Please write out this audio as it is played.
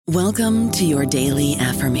Welcome to your daily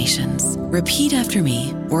affirmations. Repeat after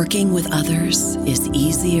me. Working with others is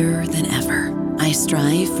easier than ever. I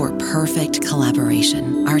strive for perfect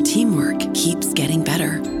collaboration. Our teamwork keeps getting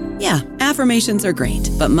better. Yeah, affirmations are great,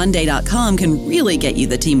 but Monday.com can really get you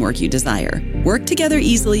the teamwork you desire. Work together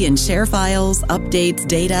easily and share files, updates,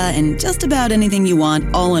 data, and just about anything you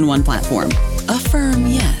want all in one platform. Affirm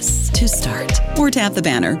yes to start, or tap the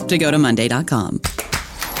banner to go to Monday.com.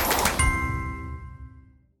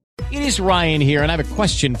 It is Ryan here, and I have a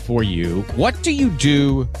question for you. What do you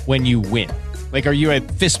do when you win? Like, are you a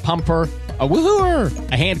fist pumper, a woohooer,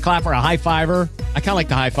 a hand clapper, a high fiver? I kind of like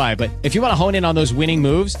the high five, but if you want to hone in on those winning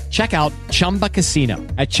moves, check out Chumba Casino.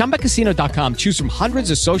 At ChumbaCasino.com, choose from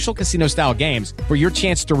hundreds of social casino-style games for your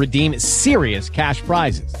chance to redeem serious cash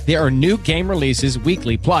prizes. There are new game releases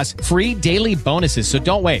weekly, plus free daily bonuses. So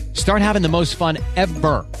don't wait. Start having the most fun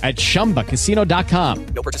ever at ChumbaCasino.com.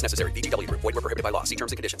 No purchase necessary. VGW Group. Void where prohibited by law. See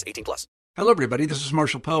terms and conditions. 18+. Hello, everybody. This is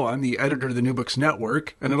Marshall Poe. I'm the editor of the New Books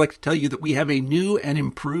Network, and I'd like to tell you that we have a new and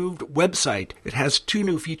improved website. It has two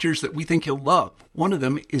new features that we think you'll love. One of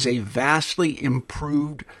them is a vastly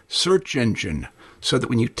improved search engine, so that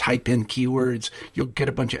when you type in keywords, you'll get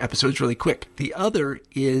a bunch of episodes really quick. The other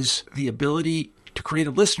is the ability to create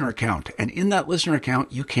a listener account. And in that listener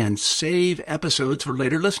account, you can save episodes for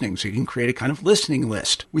later listening. So you can create a kind of listening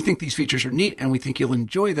list. We think these features are neat, and we think you'll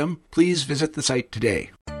enjoy them. Please visit the site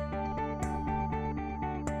today.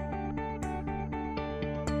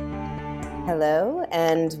 Hello,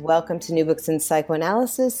 and welcome to New Books in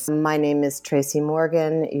Psychoanalysis. My name is Tracy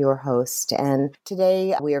Morgan, your host, and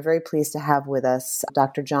today we are very pleased to have with us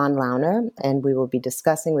Dr. John Launer, and we will be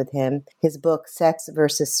discussing with him his book, Sex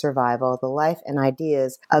versus Survival, The Life and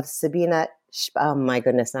Ideas of Sabina oh my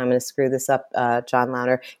goodness, I'm going to screw this up, John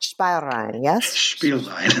Launer. Spielrein, yes?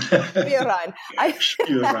 Spielrein. Spielrein.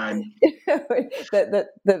 Spielrein.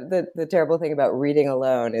 The terrible thing about reading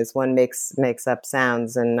alone is one makes up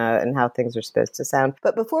sounds and how things are supposed to sound.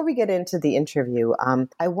 But before we get into the interview,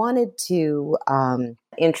 I wanted to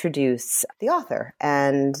introduce the author,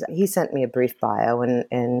 and he sent me a brief bio,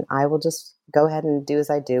 and I will just go ahead and do as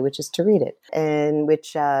I do, which is to read it, in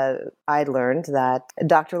which I learned that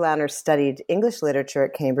Dr. Launer studied English literature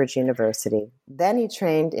at Cambridge University. Then he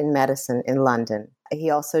trained in medicine in London. He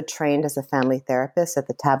also trained as a family therapist at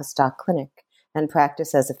the Tavistock Clinic and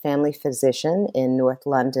practiced as a family physician in North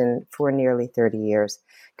London for nearly 30 years,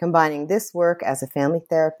 combining this work as a family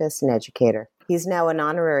therapist and educator. He's now an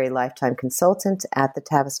honorary lifetime consultant at the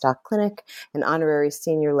Tavistock Clinic, an honorary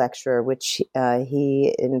senior lecturer, which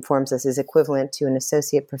he informs us is equivalent to an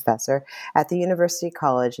associate professor at the University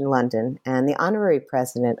College in London, and the honorary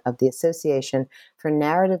president of the Association for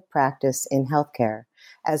Narrative Practice in Healthcare,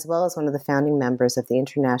 as well as one of the founding members of the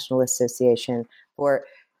International Association for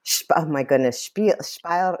Spielrein.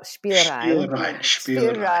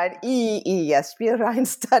 Spielrein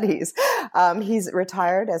studies. He's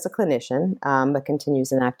retired as a clinician, but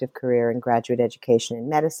continues an active career in graduate education in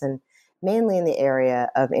medicine, mainly in the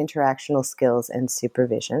area of interactional skills and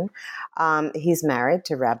supervision. He's married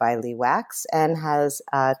to Rabbi Lee Wax and has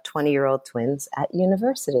 20-year-old twins at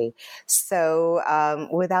university. So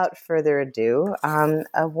without further ado,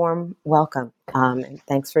 a warm welcome. And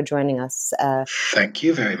thanks for joining us. Thank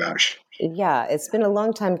you very much. Yeah, it's been a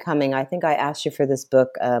long time coming. I think I asked you for this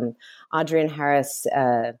book. Adrian Harris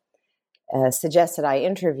suggested I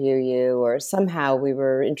interview you, or somehow we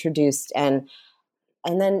were introduced. And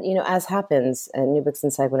then, as happens in New Books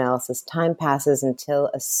in Psychoanalysis, time passes until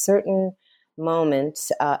a certain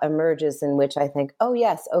moment emerges in which I think, oh,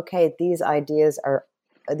 yes, okay,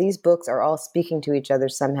 these books are all speaking to each other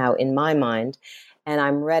somehow in my mind, and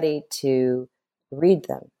I'm ready to read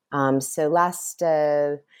them. So last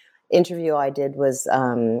interview I did was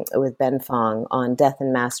with Ben Fong on Death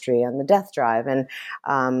and Mastery on the Death Drive, and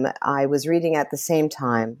I was reading at the same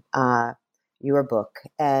time your book,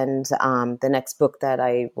 and the next book that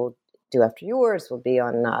I will do after yours will be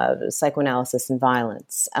on psychoanalysis and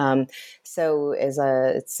violence. So it's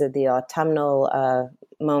the autumnal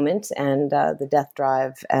moment, and the Death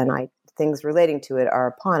Drive and things relating to it are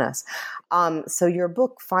upon us. So your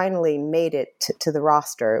book finally made it to the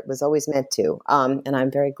roster. It was always meant to, and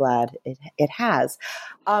I'm very glad it has.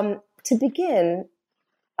 To begin,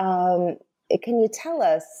 can you tell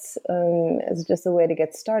us, as just a way to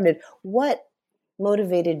get started, what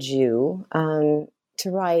motivated you to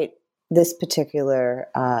write this particular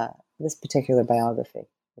biography,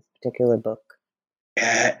 this particular book?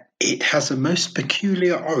 It has a most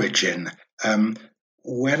peculiar origin.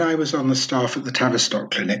 when I was on the staff at the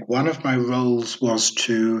Tavistock Clinic, one of my roles was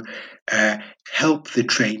to help the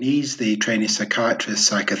trainees, the trainee psychiatrists,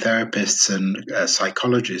 psychotherapists, and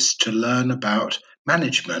psychologists to learn about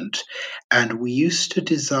management. And we used to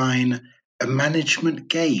design a management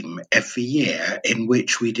game every year in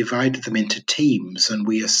which we divided them into teams, and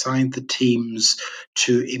we assigned the teams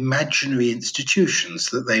to imaginary institutions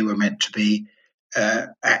that they were meant to be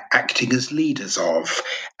acting as leaders of.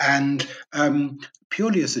 And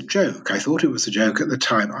purely as a joke, I thought it was a joke at the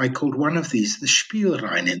time, I called one of these the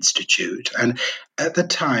Spielrein Institute. And at the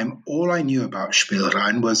time, all I knew about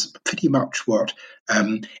Spielrein was pretty much what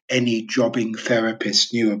any jobbing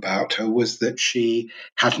therapist knew about her, was that she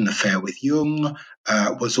had an affair with Jung,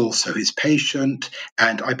 was also his patient,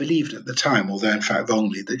 and I believed at the time, although in fact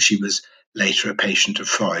wrongly, that she was later a patient of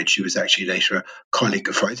Freud. She was actually later a colleague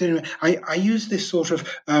of Freud. Anyway, I used this sort of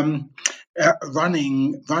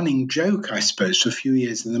running joke, I suppose, for a few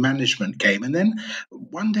years in the management game. And then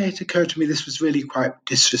one day it occurred to me this was really quite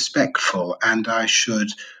disrespectful and I should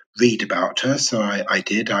read about her. So I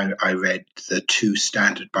did. I read the two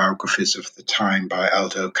standard biographies of the time by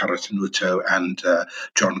Aldo Caratenuto and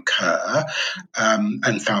John Kerr,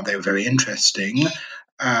 and found they were very interesting.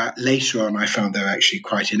 Later on, I found they were actually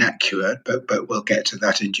quite inaccurate, but we'll get to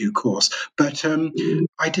that in due course. But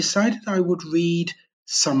I decided I would read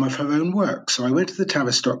some of her own work. So I went to the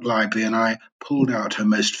Tavistock Library and I pulled out her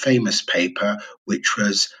most famous paper, which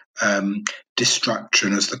was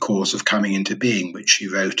Destruction as the Cause of Coming into Being, which she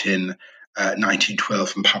wrote in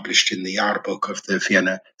 1912 and published in the Jahrbuch of the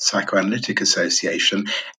Vienna Psychoanalytic Association.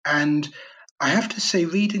 And I have to say,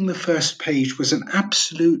 reading the first page was an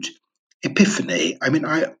absolute epiphany. I mean,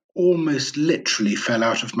 I almost literally fell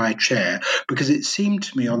out of my chair because it seemed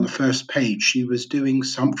to me on the first page she was doing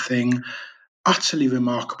something utterly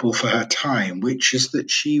remarkable for her time, which is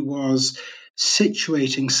that she was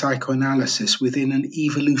situating psychoanalysis within an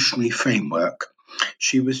evolutionary framework.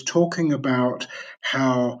 She was talking about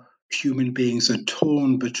how human beings are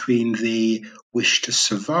torn between the wish to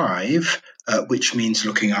survive, which means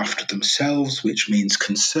looking after themselves, which means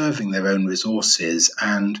conserving their own resources,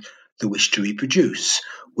 and the wish to reproduce,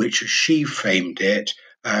 which, as she framed it,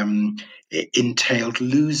 it entailed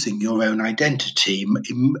losing your own identity,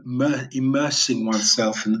 immersing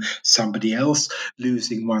oneself in somebody else,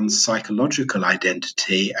 losing one's psychological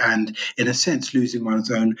identity, and in a sense losing one's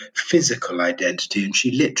own physical identity. And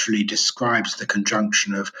she literally describes the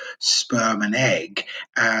conjunction of sperm and egg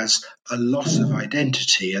as a loss of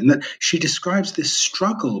identity, and that she describes this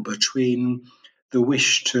struggle between the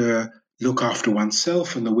wish to look after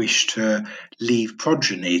oneself and the wish to leave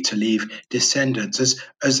progeny, to leave descendants,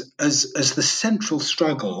 as the central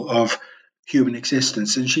struggle of human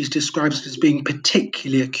existence. And she describes it as being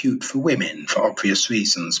particularly acute for women for obvious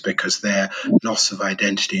reasons, because their loss of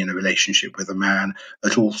identity in a relationship with a man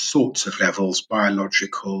at all sorts of levels,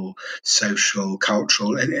 biological, social,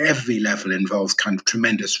 cultural, at every level, involves kind of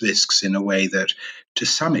tremendous risks in a way that to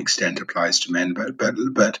some extent applies to men,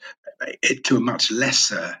 but to a much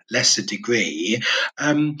lesser degree.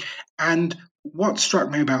 And what struck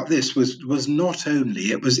me about this was not only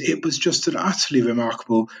it was just an utterly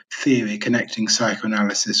remarkable theory connecting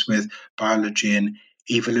psychoanalysis with biology and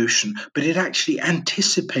evolution, but it actually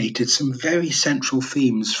anticipated some very central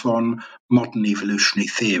themes from modern evolutionary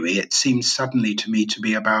theory. It seems suddenly to me to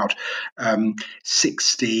be about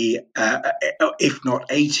 60, if not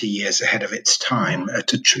 80 years ahead of its time,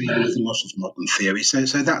 to trade with a lot of modern theory. So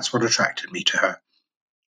that's what attracted me to her.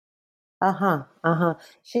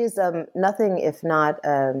 She's nothing if not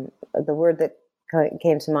the word that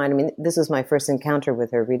came to mind. I mean, this was my first encounter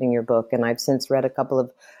with her, reading your book, and I've since read a couple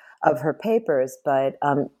of her papers. But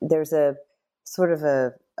there's a sort of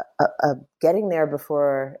a getting there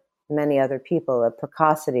before many other people, a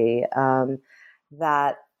precocity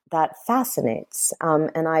that fascinates.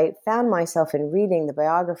 And I found myself in reading the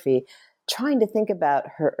biography trying to think about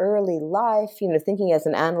her early life, thinking as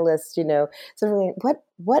an analyst, sort of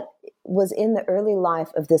what was in the early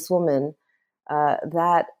life of this woman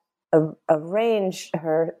that arranged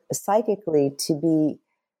her psychically to be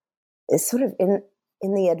sort of in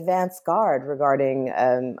the advance guard regarding,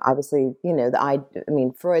 obviously,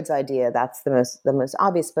 Freud's idea, that's the most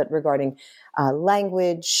obvious, but regarding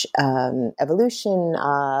language, evolution,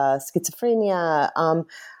 schizophrenia.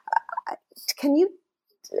 Can you,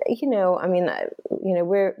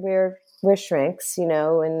 we're shrinks,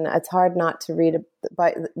 and it's hard not to read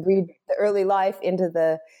the early life into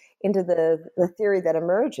the theory that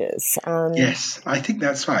emerges. Yes, I think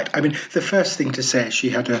that's right. I mean, the first thing to say is she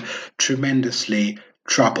had a tremendously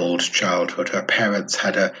troubled childhood. Her parents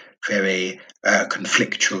had a very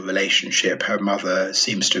conflictual relationship. Her mother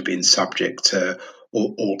seems to have been subject to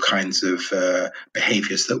all kinds of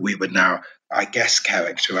behaviors that we would now, I guess,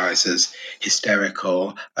 characterize as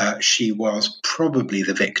hysterical. She was probably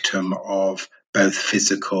the victim of both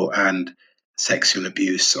physical and sexual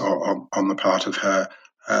abuse on the part of her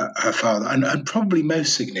father, and probably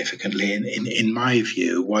most significantly, in my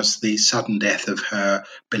view, was the sudden death of her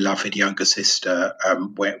beloved younger sister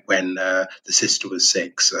when the sister was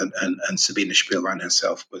 6 and Sabine Spielmann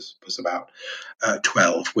herself was about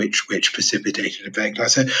 12, which precipitated a very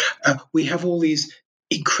So we have all these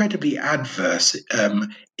incredibly adverse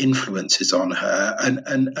influences on her,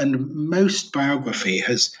 and most biography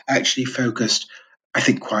has actually focused, I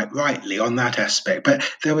think, quite rightly on that aspect. But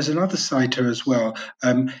there was another side to her as well.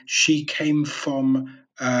 She came from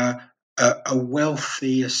a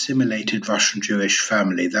wealthy, assimilated Russian Jewish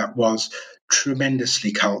family that was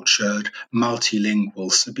tremendously cultured,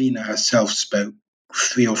 multilingual. Sabina herself spoke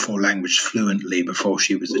 3 or 4 languages fluently before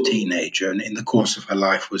she was a teenager, and in the course of her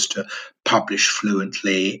life was to publish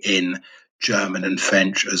fluently in German and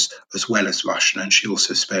French as well as Russian, and she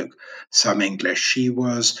also spoke some English. She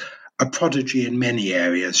was a prodigy in many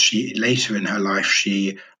areas. She later in her life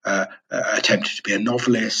she attempted to be a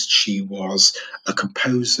novelist. She was a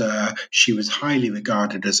composer. She was highly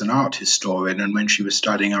regarded as an art historian, and when she was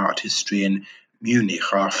studying art history in Munich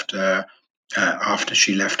after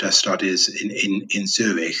she left her studies in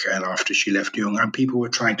Zurich and after she left Jung, and people were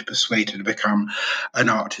trying to persuade her to become an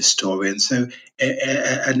art historian. So,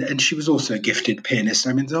 and she was also a gifted pianist.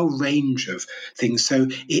 I mean, there's a whole range of things. So,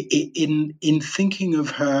 in thinking of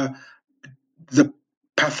her, the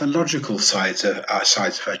pathological sides of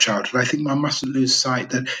her childhood, I think one mustn't lose sight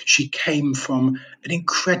that she came from an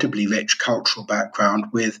incredibly rich cultural background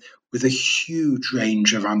with a huge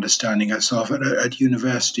range of understanding herself. At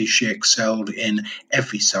university, she excelled in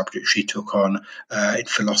every subject she took on, in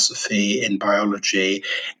philosophy, in biology.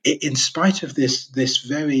 In spite of this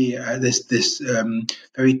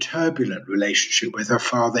very turbulent relationship with her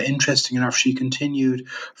father, interesting enough, she continued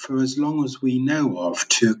for as long as we know of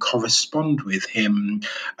to correspond with him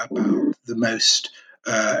about the most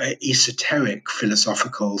esoteric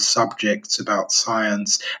philosophical subjects about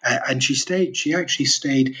science, and she actually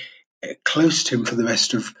stayed close to him for the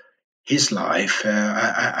rest of his life,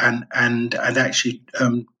 and actually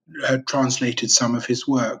translated some of his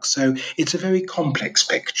work. So it's a very complex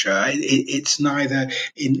picture. It's neither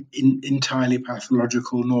entirely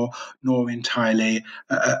pathological nor entirely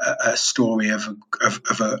a story of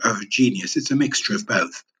a genius. It's a mixture of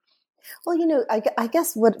both. Well, I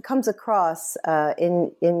guess what comes across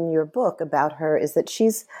in your book about her is that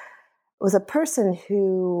was a person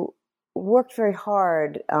who worked very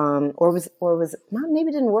hard, or was not,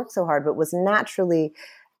 maybe didn't work so hard, but was naturally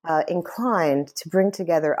inclined to bring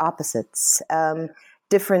together opposites.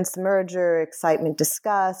 Difference, merger, excitement,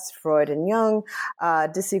 disgust, Freud and Jung,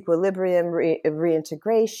 disequilibrium,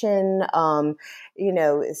 reintegration,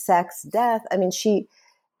 sex, death. I mean,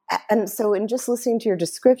 and so in just listening to your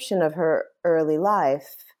description of her early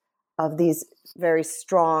life, of these very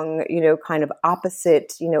strong, kind of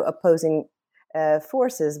opposite, opposing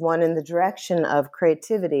forces, one in the direction of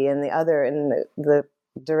creativity and the other in the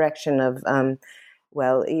direction of,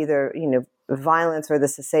 either, violence or the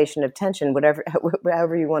cessation of tension,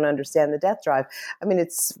 however you want to understand the death drive. I mean,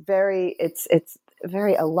 it's very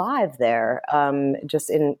alive there, just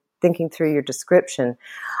in thinking through your description.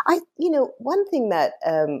 One thing that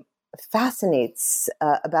fascinates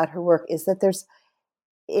about her work is that there's,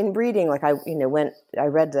 in reading, like I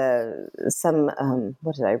read some,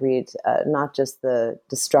 what did I read? Not just the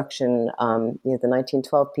destruction, the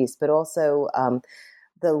 1912 piece, but also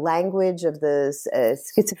the language of the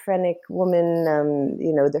schizophrenic woman,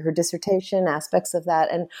 her dissertation, aspects of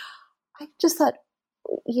that. And I just thought,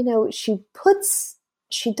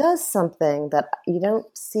 she does something that you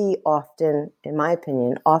don't see often, in my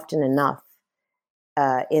opinion, often enough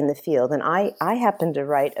in the field. And I happen to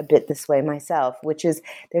write a bit this way myself, which is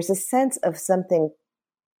there's a sense of something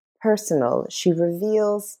personal. She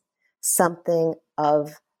reveals something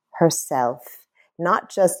of herself, not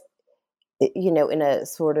just, in a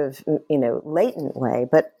sort of, latent way,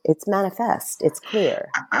 but it's manifest, it's clear.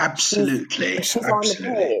 Absolutely. She's absolutely.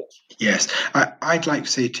 On the page. Yes. I'd like to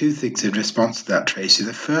say 2 things in response to that, Tracy.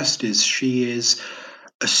 The first is she is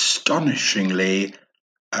astonishingly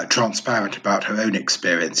transparent about her own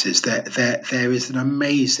experiences. There is an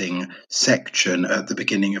amazing section at the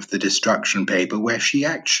beginning of the Destruction paper where she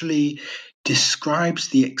actually describes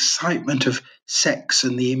the excitement of sex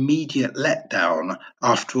and the immediate letdown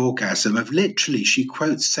after orgasm. Of literally, she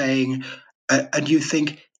quotes saying, and you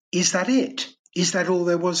think, is that it? Is that all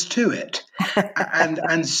there was to it?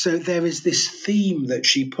 and so there is this theme that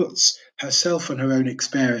she puts herself and her own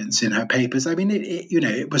experience in her papers. I mean,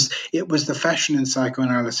 it was the fashion in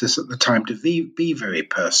psychoanalysis at the time to be very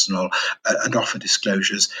personal and offer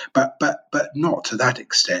disclosures, but not to that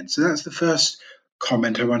extent. So that's the first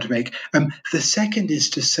comment I want to make. The second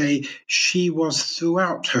is to say she was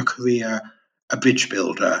throughout her career a bridge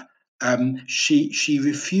builder. She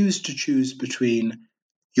refused to choose between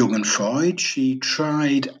Jung and Freud. She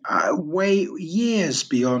tried way years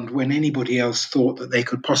beyond when anybody else thought that they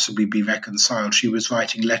could possibly be reconciled. She was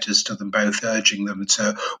writing letters to them both, urging them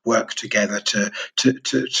to work together to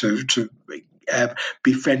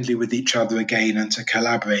be friendly with each other again and to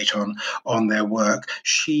collaborate on their work.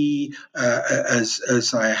 She,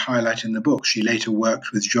 as I highlight in the book, she later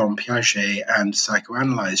worked with Jean Piaget and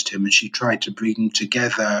psychoanalyzed him, and she tried to bring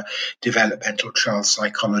together developmental child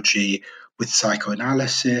psychology with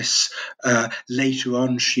psychoanalysis. Later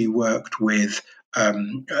on, she worked with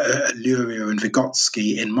Luria and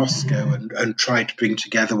Vygotsky in Moscow and tried to bring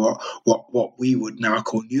together what we would now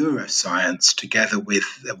call neuroscience together with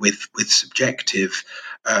subjective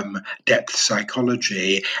depth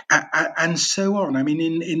psychology and so on. I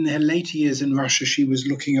mean, in her later years in Russia, she was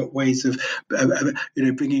looking at ways of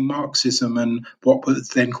bringing Marxism and what was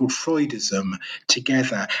then called Freudism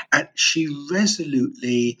together. And she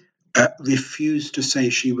resolutely refused to say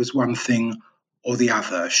she was one thing or the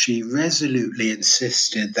other. She resolutely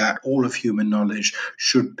insisted that all of human knowledge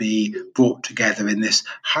should be brought together in this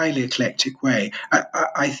highly eclectic way.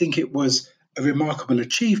 I think it was a remarkable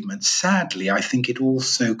achievement. Sadly, I think it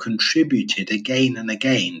also contributed again and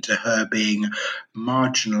again to her being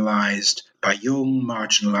marginalized by Jung,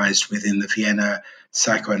 marginalized within the Vienna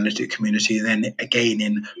psychoanalytic community, and then again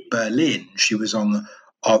in Berlin. She was on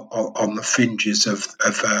the fringes of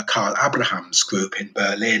Karl Abraham's group in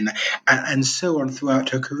Berlin, and so on throughout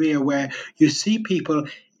her career, where you see people,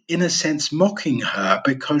 in a sense, mocking her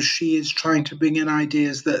because she is trying to bring in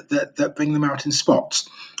ideas that bring them out in spots.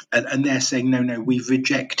 And they're saying, no, we've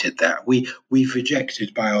rejected that. We've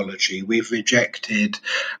rejected biology. We've rejected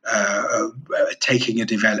taking a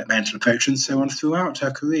developmental approach, and so on throughout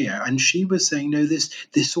her career. And she was saying, no,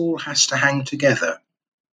 this all has to hang together.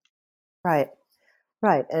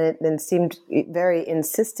 Right, and it seemed very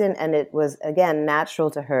insistent, and it was, again, natural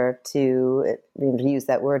to her to use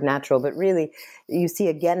that word natural, but really you see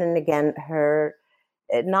again and again her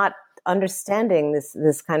not understanding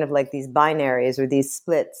this kind of like these binaries or these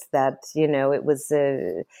splits that, it was,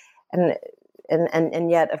 and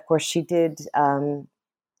yet, of course, she did,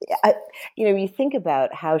 you think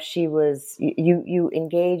about how she was, you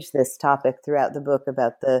engage this topic throughout the book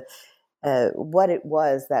about what it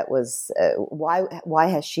was that was why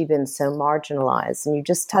has she been so marginalized, and you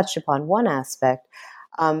just touch upon one aspect,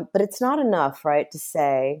 but it's not enough, right, to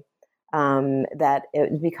say that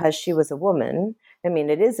because she was a woman. I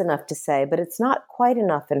mean, it is enough to say, but it's not quite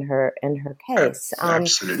enough in her case.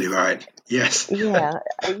 Absolutely right. Yes. Yeah,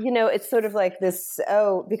 it's sort of like this.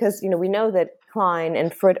 Oh, because we know that Klein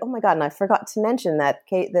and Freud. Oh my God, and I forgot to mention that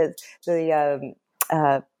the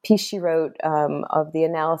piece she wrote of the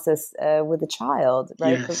analysis with a child,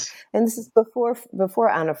 right? Yes. And this is before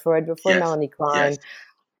Anna Freud, before Melanie Klein.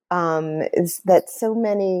 Yes. Is that so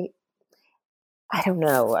many? I don't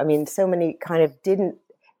know. I mean, so many kind of didn't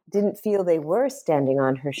feel they were standing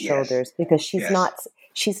on her shoulders because she's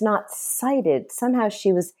not cited. Somehow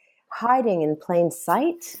she was hiding in plain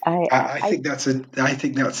sight. I think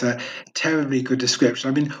that's a terribly good description.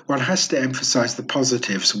 I mean, one has to emphasize the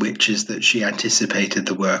positives, which is that she anticipated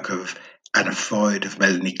the work of Anna Freud, of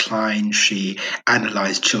Melanie Klein. She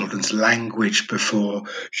analyzed children's language before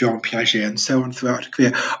Jean Piaget and so on throughout her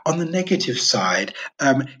career. On the negative side,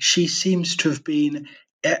 she seems to have been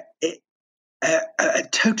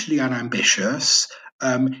totally unambitious,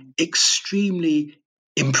 extremely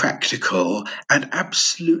impractical, and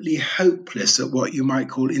absolutely hopeless at what you might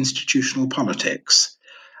call institutional politics.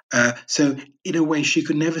 So in a way, she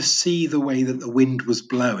could never see the way that the wind was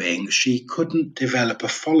blowing. She couldn't develop a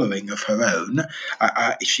following of her own.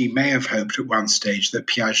 She may have hoped at one stage that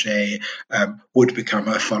Piaget would become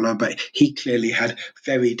her follower, but he clearly had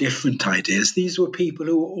very different ideas. These were people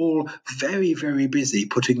who were all very, very busy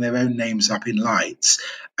putting their own names up in lights,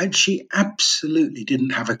 and she absolutely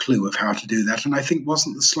didn't have a clue of how to do that, and I think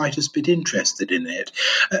wasn't the slightest bit interested in it.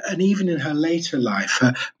 And even in her later life,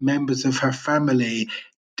 members of her family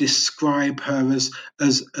describe her as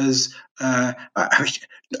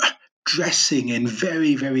dressing in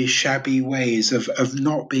very, very shabby ways, of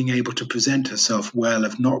not being able to present herself well,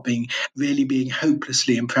 of not being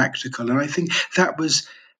hopelessly impractical. And I think that was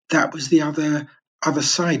that was the other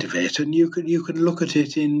side of it, and you can look at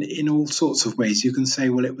it in all sorts of ways. You can say,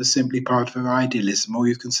 well, it was simply part of her idealism, or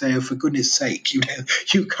you can say, oh, for goodness sake,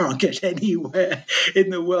 you can't get anywhere in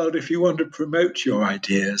the world if you want to promote your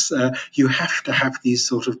ideas. You have to have these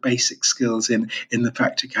sort of basic skills in the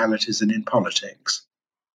practicalities and in politics.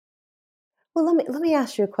 Well, let me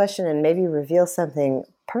ask you a question and maybe reveal something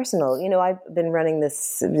personal. I've been running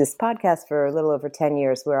this podcast for a little over 10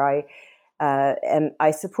 years, where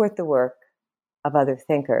I support the work of other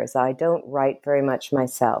thinkers. I don't write very much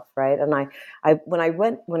myself, right? And when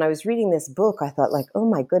I was reading this book, I thought, like, oh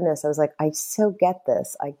my goodness, I was like, I so get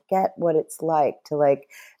this. I get what it's like to, like,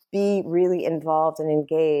 be really involved and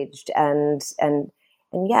engaged, and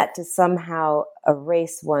yet to somehow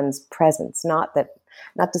erase one's presence. Not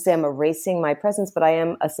to say I'm erasing my presence, but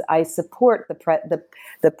I support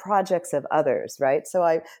the projects of others, right? So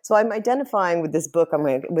I'm identifying with this book. I'm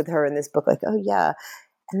with her in this book, like, oh yeah.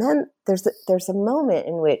 And then there's a moment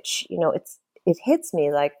in which, it hits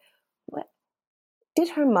me like, what did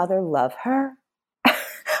her mother love her?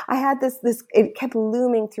 I had this it kept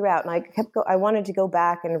looming throughout, and I wanted to go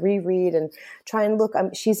back and reread and try and look.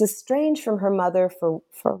 She's estranged from her mother for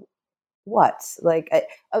what? Like,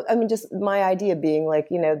 I mean, just my idea being, like,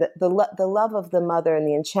 the love of the mother and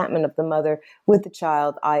the enchantment of the mother with the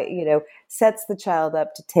child, sets the child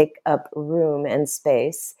up to take up room and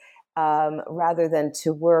space, rather than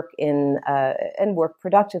to work and work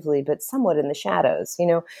productively, but somewhat in the shadows,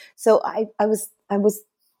 So I was,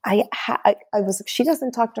 she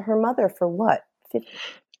doesn't talk to her mother for what?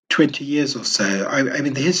 20 years or so. I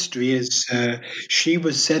mean, the history is she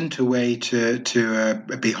was sent away to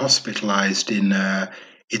be hospitalized in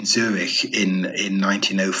Zurich in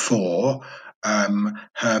 1904.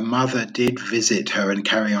 Her mother did visit her and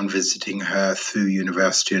carry on visiting her through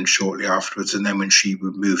university and shortly afterwards, and then when she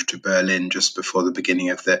moved to Berlin just before the beginning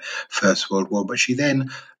of the First World War. But she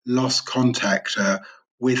then lost contact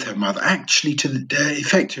with her mother, actually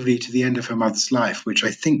effectively to the end of her mother's life, which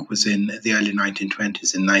I think was in the early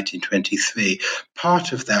 1920s, in 1923.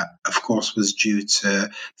 Part of that, of course, was due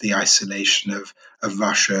to the isolation of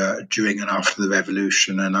Russia during and after the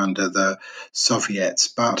revolution and under the Soviets.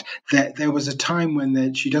 But there was a time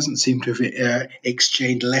when she doesn't seem to have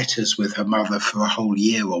exchanged letters with her mother for a whole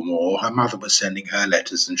year or more. Her mother was sending her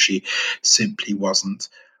letters and she simply wasn't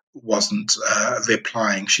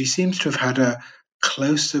replying. She seems to have had a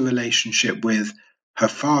closer relationship with her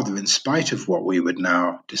father, in spite of what we would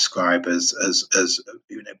now describe as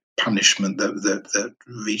punishment that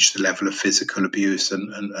reached the level of physical abuse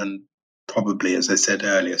and probably, as I said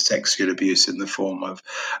earlier, sexual abuse in the form of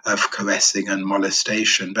caressing and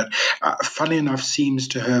molestation. But funny enough, seems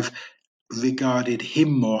to have regarded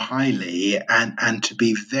him more highly and to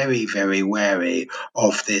be very, very wary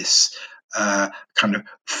of this kind of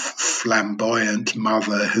flamboyant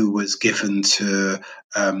mother who was given to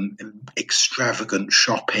extravagant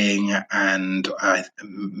shopping and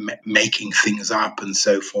making things up and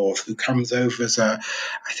so forth, who comes over as I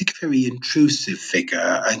think, a very intrusive figure,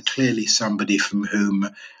 and clearly somebody from whom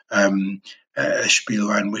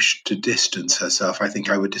Spielrein wished to distance herself. I think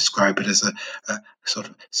I would describe it as a sort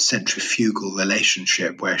of centrifugal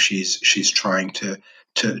relationship where she's trying to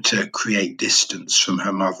create distance from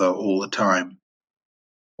her mother all the time.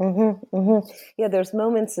 Mm-hmm, mm-hmm. Yeah, there's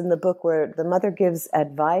moments in the book where the mother gives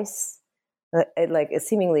advice, like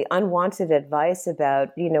seemingly unwanted advice about,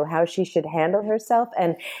 how she should handle herself,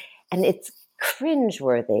 and it's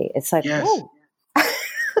cringeworthy. It's like, yes. Oh,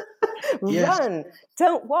 yes. Run,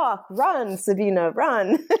 don't walk, run, Sabina,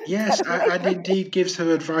 run. Yes, and indeed gives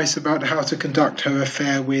her advice about how to conduct her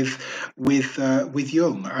affair with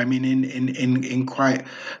Jung. I mean, in quite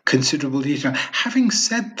considerable detail. Having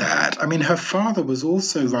said that, I mean, her father was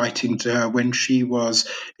also writing to her when she was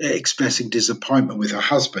expressing disappointment with her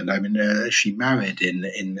husband. I mean, she married in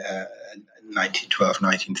 1912,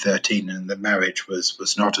 1913, and the marriage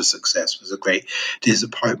was not a success, was a great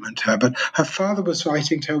disappointment to her. But her father was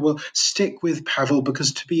writing to her, well, stick with Pavel,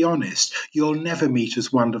 because to be honest, you'll never meet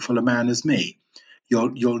as wonderful a man as me.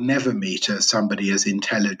 You'll never meet somebody as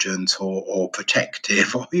intelligent or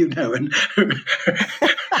protective, or and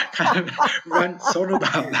kind of rants on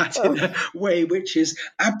about that in a way which is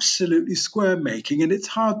absolutely squirm making, and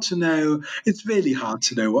it's really hard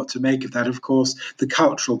to know what to make of that. Of course, the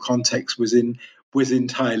cultural context was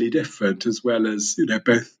entirely different, as well as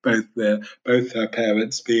both her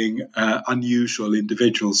parents being unusual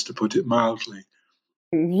individuals, to put it mildly.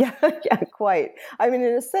 Yeah, yeah, quite. I mean,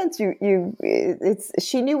 in a sense,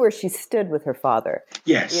 she knew where she stood with her father.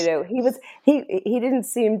 Yes. He didn't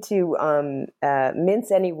seem to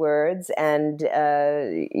mince any words, and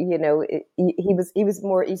he was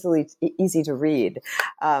more easy to read.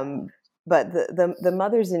 But the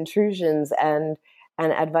mother's intrusions and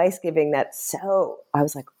advice giving, I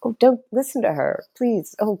was like, oh, don't listen to her,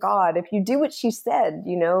 please. Oh God, if you do what she said,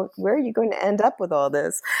 where are you going to end up with all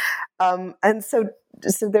this? And so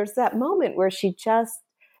there's that moment where she just,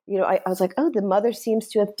 I was like, oh, the mother seems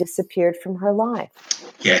to have disappeared from her life.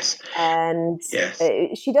 Yes. And yes.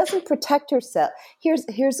 She doesn't protect herself.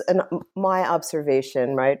 Here's my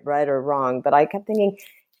observation, right or wrong, but I kept thinking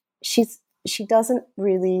she doesn't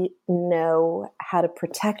really know how to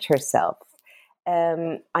protect herself.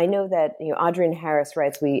 I know that Adrienne Harris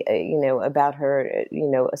writes about her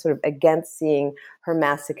sort of against seeing her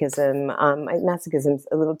masochism. Masochism's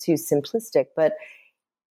a little too simplistic, but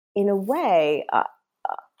in a way,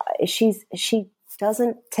 she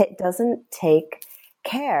doesn't take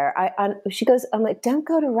care. She goes, I'm like, don't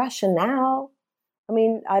go to Russia now. I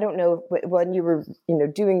mean, I don't know when you were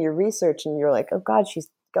doing your research and you're like, oh God, she's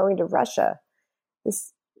going to Russia.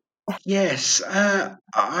 Yes, I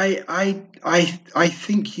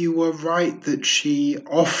think you were right that she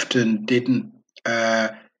often didn't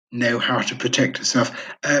know how to protect herself.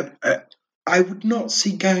 I would not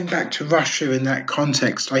see going back to Russia in that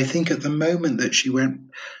context. I think at the moment that she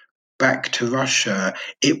went back to Russia,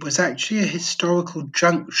 it was actually a historical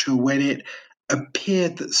juncture when it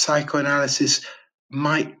appeared that psychoanalysis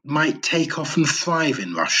might take off and thrive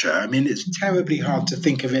in Russia. I mean, it's terribly hard to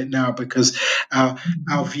think of it now because our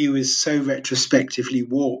view is so retrospectively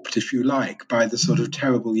warped, if you like, by the sort of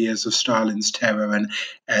terrible years of Stalin's terror and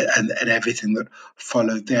everything that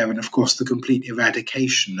followed there, and of course the complete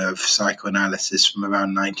eradication of psychoanalysis from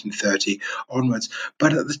around 1930 onwards.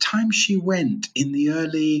 But at the time she went, in the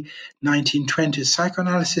early 1920s,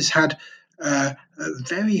 psychoanalysis had a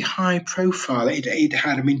very high profile. It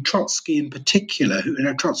had, I mean, Trotsky in particular,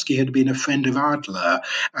 Trotsky had been a friend of Adler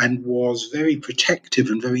and was very protective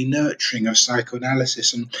and very nurturing of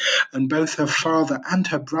psychoanalysis. And both her father and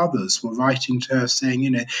her brothers were writing to her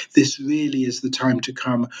saying, this really is the time to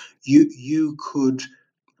come. You could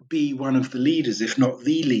be one of the leaders, if not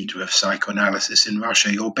the leader of psychoanalysis in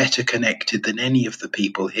Russia. You're better connected than any of the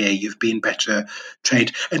people here. You've been better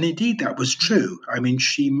trained. And indeed, that was true. I mean,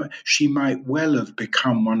 she might well have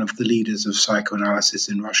become one of the leaders of psychoanalysis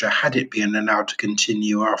in Russia had it been allowed to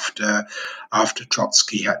continue after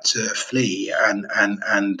Trotsky had to flee and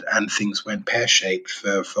things went pear-shaped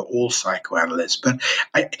for all psychoanalysts. But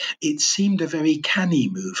it seemed a very canny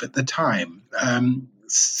move at the time.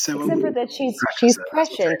 Except for that she's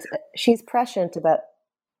prescient. She's prescient about.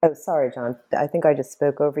 Oh, sorry, John. I think I just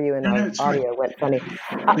spoke over you, and our audio went funny.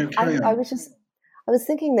 I was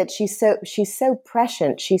thinking that she's so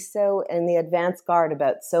prescient. She's so in the advance guard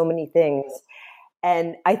about so many things,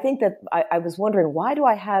 and I think that I was wondering why did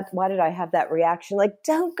I have that reaction? Like,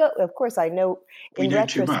 don't go. Of course, I know in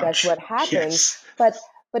retrospect what happened, yes. but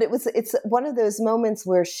it's one of those moments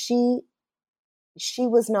where she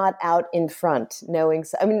was not out in front knowing.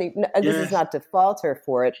 I mean, this is not to fault her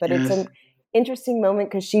for it, but it's an interesting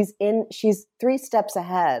moment because she's 3 steps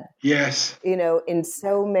ahead. Yes. In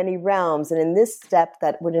so many realms. And in this step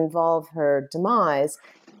that would involve her demise,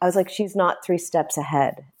 I was like, she's not 3 steps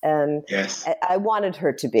ahead. Yes. I wanted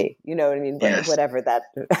her to be, you know what I mean? Yes. Whatever that.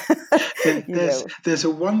 There's a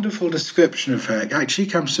wonderful description of her. It actually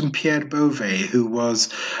comes from Pierre Beauvais, who was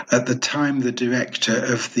at the time the director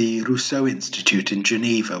of the Rousseau Institute in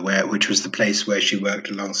Geneva, which was the place where she worked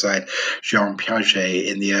alongside Jean Piaget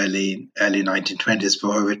in the early 1920s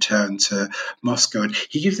before her return to Moscow. And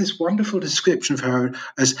he gives this wonderful description of her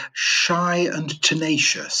as shy and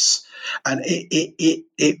tenacious. And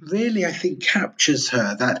it really, I think, captures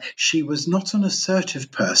her that she was not an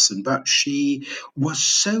assertive person, but she was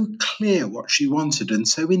so clear what she wanted and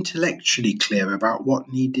so intellectually clear about what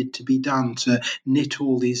needed to be done to knit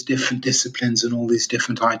all these different disciplines and all these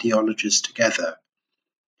different ideologies together.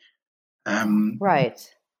 Right.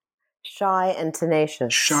 Shy and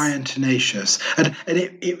tenacious. Shy and tenacious. And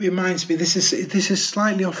it reminds me, this is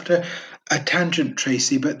slightly off a tangent,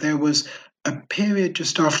 Tracy, but there was a period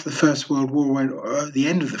just after the First World War, the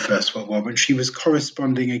end of the First World War, when she was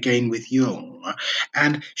corresponding again with Jung.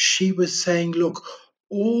 And she was saying, look,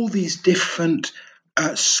 all these different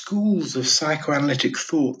schools of psychoanalytic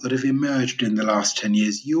thought that have emerged in the last 10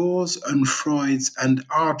 years, yours and Freud's and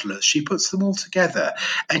Adler's, she puts them all together.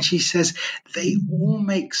 And she says they all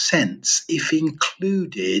make sense if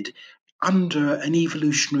included under an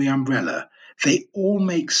evolutionary umbrella. they all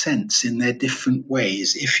make sense in their different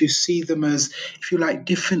ways. If you see them as, if you like,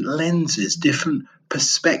 different lenses, different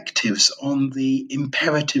perspectives on the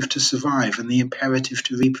imperative to survive and the imperative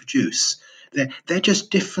to reproduce. They're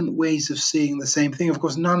just different ways of seeing the same thing. Of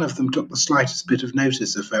course, none of them took the slightest bit of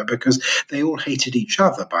notice of her because they all hated each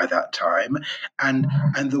other by that time. And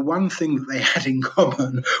the one thing that they had in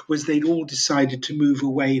common was they'd all decided to move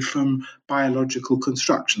away from biological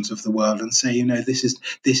constructions of the world and say,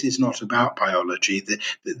 this is not about biology. The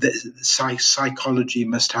psychology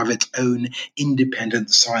must have its own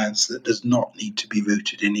independent science that does not need to be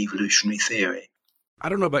rooted in evolutionary theory. I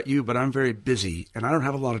don't know about you, but I'm very busy and I don't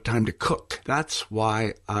have a lot of time to cook. That's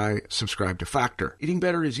why I subscribe to Factor. Eating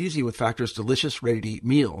better is easy with Factor's delicious, ready-to-eat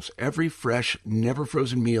meals. Every fresh, never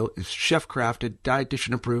frozen meal is chef-crafted,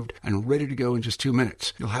 dietitian approved, and ready to go in just 2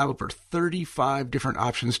 minutes. You'll have over 35 different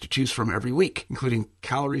options to choose from every week, including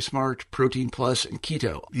Calorie Smart, Protein Plus, and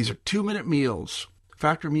Keto. These are 2-minute meals.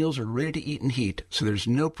 Factor meals are ready to eat and heat, so there's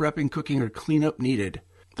no prepping, cooking, or cleanup needed.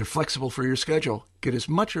 They're flexible for your schedule. Get as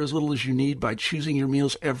much or as little as you need by choosing your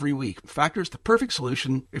meals every week. Factor's the perfect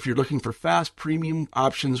solution if you're looking for fast, premium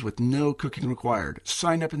options with no cooking required.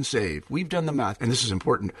 Sign up and save. We've done the math, and this is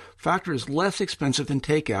important. Factor is less expensive than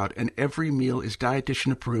takeout, and every meal is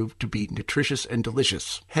dietitian approved to be nutritious and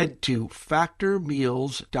delicious. Head to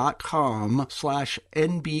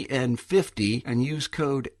factormeals.com/NBN50 and use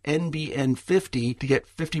code NBN50 to get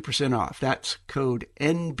 50% off. That's code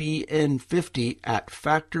NBN50 at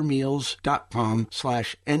factormeals.com/NBN50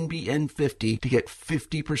 to get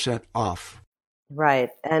 50% off. Right.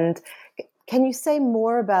 And can you say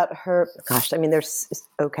more about her? Gosh, I mean,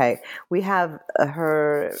 we have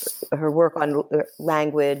her work on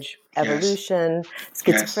language, evolution,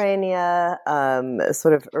 schizophrenia,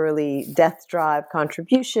 sort of early death drive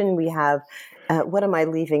contribution. We have, what am I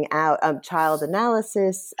leaving out? Child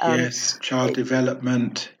analysis. Child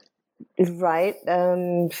development. Right.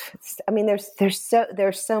 I mean, there's so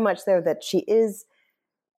much there that she is.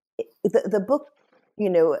 The book,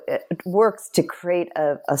 it works to create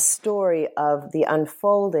a story of the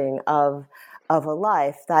unfolding of a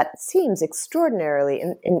life that seems extraordinarily,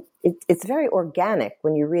 and it's very organic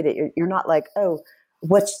when you read it. You're not like, oh,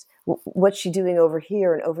 what's she doing over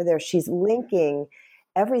here and over there? She's linking.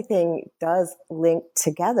 Everything does link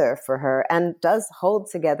together for her and does hold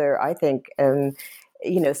together, I think,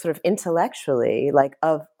 sort of intellectually, like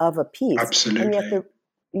of a piece. Absolutely. And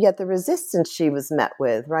yet the resistance she was met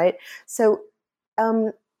with, right? So,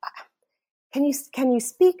 can you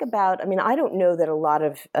speak about? I mean, I don't know that a lot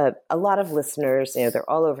of listeners, they're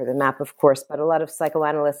all over the map, of course, but a lot of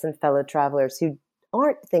psychoanalysts and fellow travelers who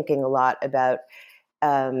aren't thinking a lot about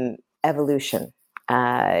evolution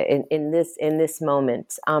in this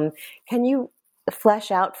moment. Can you flesh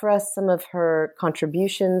out for us some of her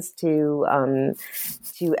contributions to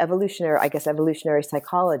evolutionary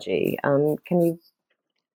psychology? Can you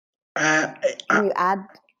add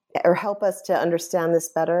or help us to understand this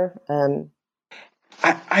better?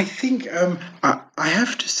 I think I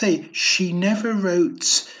have to say she never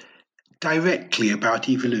wrote directly about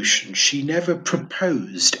evolution. She never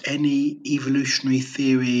proposed any evolutionary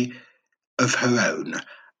theory of her own.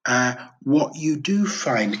 What you do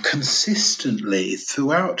find consistently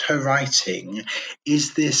throughout her writing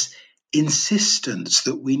is this insistence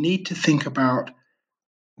that we need to think about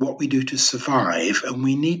what we do to survive, and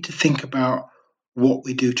we need to think about what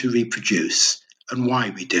we do to reproduce and why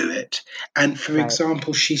we do it. And for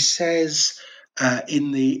example, she says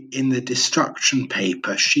in the Destruction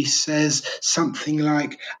paper, she says something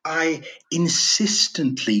like, I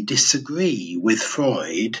insistently disagree with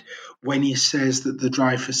Freud when he says that the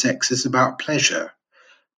drive for sex is about pleasure.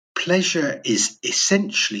 Pleasure is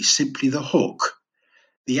essentially simply the hook.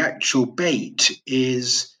 The actual bait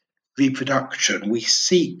is reproduction. We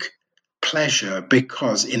seek pleasure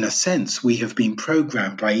because, in a sense, we have been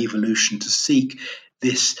programmed by evolution to seek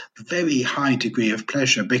this very high degree of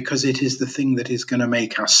pleasure because it is the thing that is going to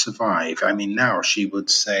make us survive. I mean, now she would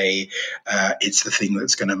say it's the thing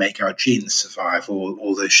that's going to make our genes survive,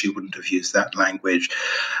 although she wouldn't have used that language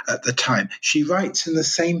at the time. She writes in the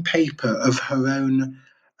same paper of her own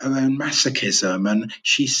masochism, and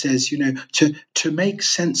she says, to make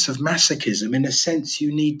sense of masochism, in a sense,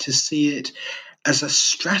 you need to see it as a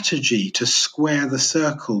strategy to square the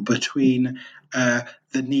circle between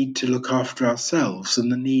the need to look after ourselves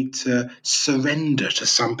and the need to surrender to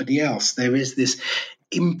somebody else. There is this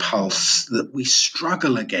impulse that we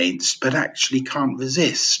struggle against but actually can't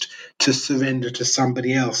resist, to surrender to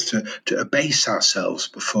somebody else, to abase ourselves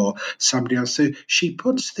before somebody else. So she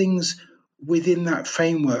puts things within that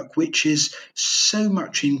framework, which is so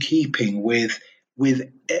much in keeping with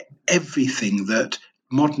everything that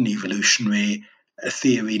modern evolutionary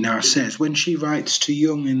theory now says. When she writes to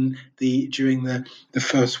Jung during the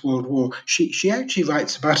First World War, she actually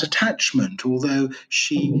writes about attachment, although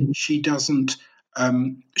she doesn't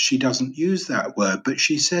use that word, but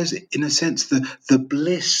she says, in a sense, the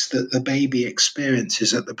bliss that the baby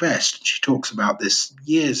experiences at the breast. She talks about this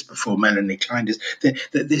years before Melanie Klein does, that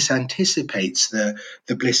this anticipates the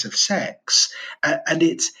bliss of sex, and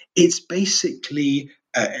it's basically,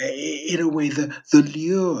 in a way, the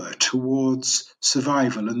lure towards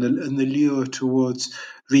survival and the lure towards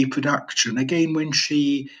reproduction. Again, when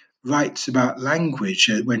she writes about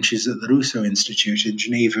language, when she's at the Rousseau Institute in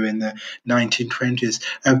Geneva in the 1920s,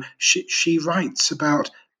 she writes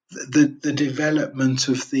about the development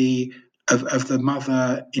of the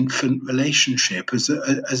mother-infant relationship as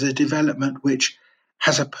a development which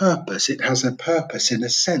has a purpose. It has a purpose in a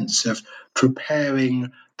sense of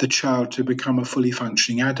preparing the child to become a fully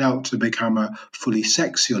functioning adult, to become a fully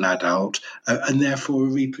sexual adult, and therefore a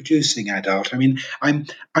reproducing adult. I mean, I'm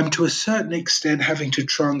to a certain extent having to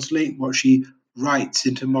translate what she writes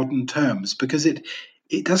into modern terms, because it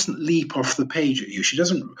doesn't leap off the page at you. She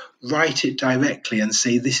doesn't write it directly and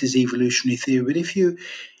say this is evolutionary theory. But if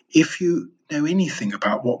you know anything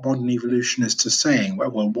about what modern evolutionists are saying,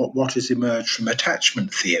 well, what has emerged from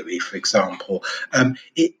attachment theory, for example,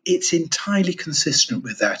 it's entirely consistent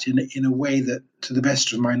with that in a way that, to the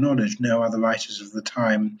best of my knowledge, no other writers of the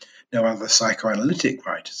time, no other psychoanalytic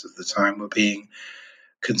writers of the time were being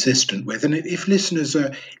consistent with. And if listeners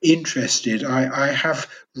are interested, I have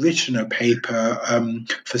written a paper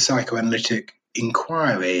for Psychoanalytic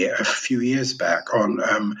Inquiry a few years back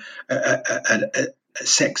on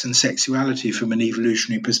sex and sexuality from an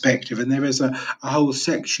evolutionary perspective, and there is a whole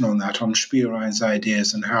section on that, on Spielrein's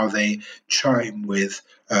ideas and how they chime with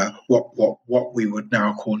what we would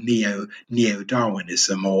now call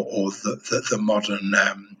neo-Darwinism, or the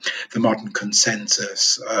modern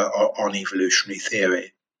consensus on evolutionary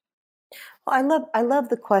theory. Well, I love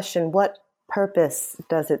the question, what purpose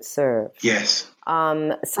does it serve? Yes.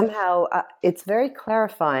 Somehow it's very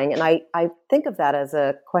clarifying, and I think of that as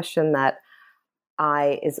a question that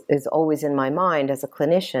is always in my mind as a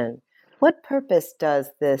clinician. What purpose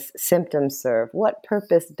does this symptom serve? What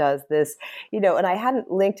purpose does this, and I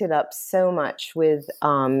hadn't linked it up so much with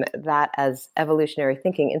that as evolutionary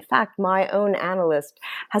thinking. In fact, my own analyst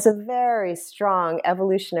has a very strong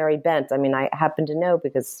evolutionary bent. I mean, I happen to know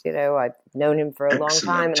because, I've known him for a long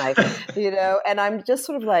time, and and I'm just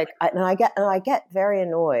sort of like, I get very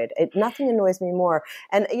annoyed. Nothing annoys me more.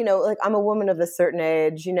 And, like, I'm a woman of a certain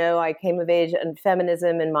age, I came of age in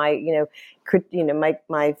feminism, and my,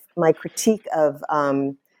 my critique of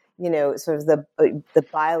sort of the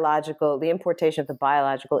biological, the importation of the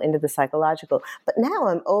biological into the psychological. But now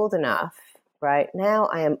I'm old enough, right? Now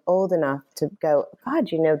I am old enough to go, God,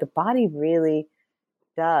 the body really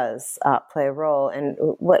does play a role. And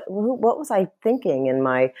what was I thinking in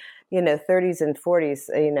my 30s and 40s,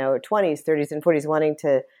 20s, 30s and 40s, wanting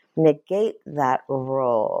to negate that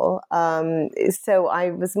role? So I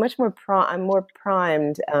was much more I'm more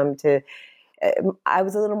primed to. I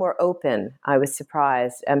was a little more open. I was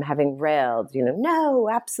surprised, having railed, no,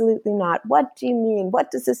 absolutely not. What do you mean?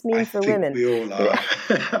 What does this mean for women? We all are.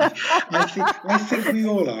 I think we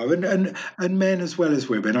all are, and men as well as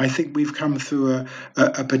women. I think we've come through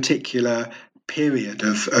a particular period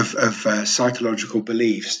of psychological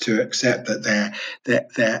beliefs to accept that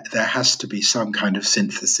there has to be some kind of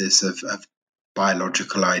synthesis of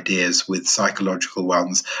biological ideas with psychological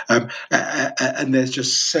ones, and there's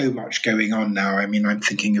just so much going on now. I mean, I'm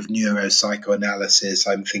thinking of neuropsychoanalysis.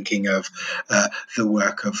 I'm thinking of the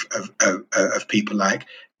work of people like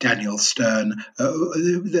Daniel Stern,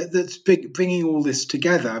 that's bringing all this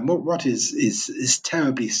together. And what is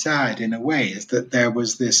terribly sad in a way is that there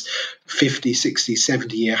was this 50, 60,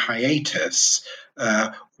 70-year hiatus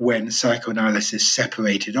when psychoanalysis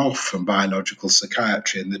separated off from biological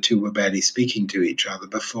psychiatry, and the two were barely speaking to each other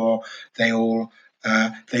before they all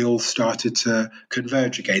started to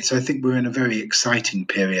converge again. So I think we're in a very exciting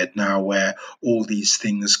period now where all these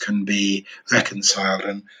things can be reconciled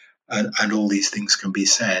and all these things can be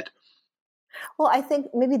said. Well, I think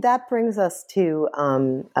maybe that brings us to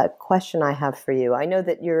a question I have for you. I know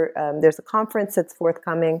that there's a conference that's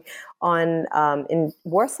forthcoming in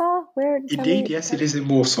Warsaw. Indeed, yes, it is in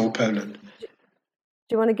Warsaw, Poland. Do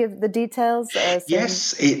you want to give the details?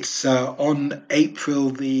 Yes, it's on April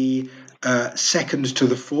the 2nd to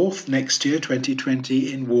the 4th next year,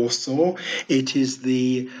 2020, in Warsaw. It is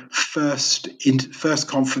the first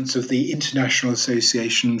conference of the International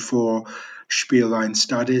Association for Spielrein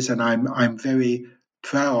Studies, and I'm very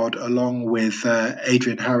proud, along with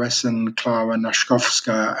Adrian Harrison, Clara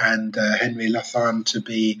Nashkovska, and Henry Lathan, to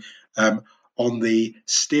be on the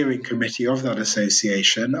steering committee of that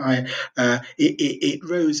association. It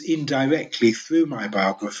rose indirectly through my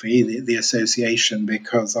biography, the association,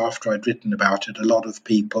 because after I'd written about it, a lot of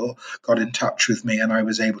people got in touch with me, and I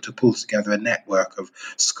was able to pull together a network of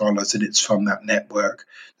scholars, and it's from that network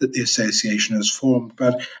that the association has formed.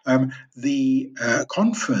 But the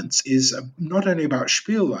conference is not only about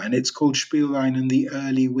Spielrein, it's called Spielrein and the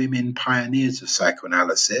Early Women Pioneers of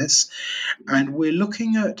Psychoanalysis, and we're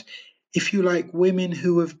looking at, if you like, women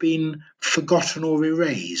who have been forgotten or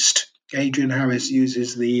erased. Adrian Harris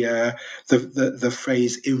uses the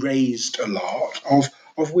phrase "erased" a lot,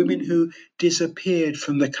 of women who disappeared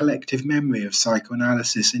from the collective memory of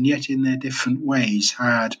psychoanalysis, and yet in their different ways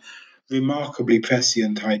had remarkably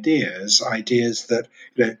prescient ideas that,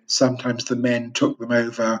 sometimes the men took them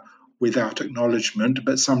over without acknowledgement,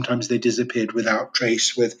 but sometimes they disappeared without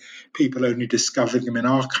trace, with people only discovering them in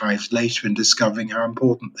archives later and discovering how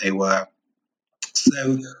important they were.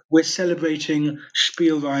 So we're celebrating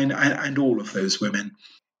Spielrein and all of those women.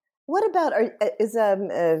 What about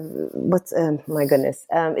my goodness,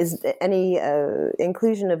 is any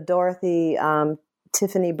inclusion of Dorothy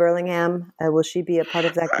Tiffany Burlingham? Will she be a part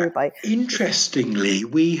of that group? Interestingly,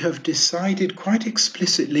 we have decided quite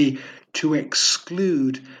explicitly to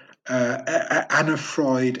exclude Anna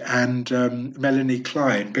Freud and Melanie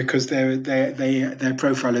Klein, because their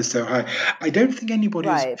profile is so high. I don't think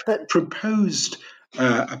anybody's proposed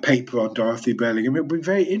a paper on Dorothy Burlingham. It would be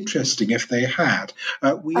very interesting if they had.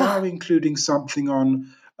 We are including something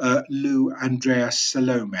on Lou Andreas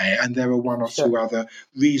Salome, and there are one or two other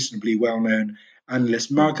reasonably well-known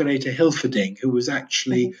analysts. Margareta Hilferding, who was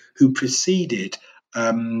actually who preceded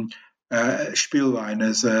Spielrein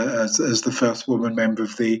as the first woman member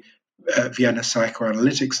of the Vienna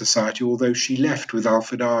Psychoanalytic Society, although she left with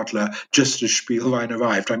Alfred Adler just as Spielrein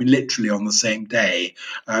arrived. I mean, literally on the same day.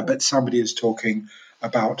 But somebody is talking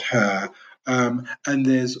about her. And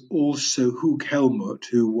there's also Hug Helmut,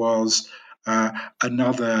 who was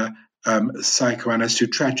another psychoanalyst who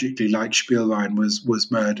tragically, like Spielrein, was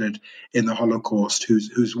murdered in the Holocaust,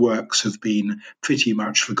 whose works have been pretty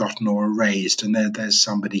much forgotten or erased. And there's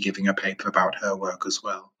somebody giving a paper about her work as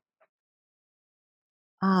well.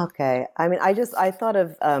 Okay. I mean, I thought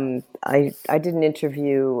of, I did an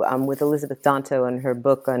interview with Elizabeth Danto on her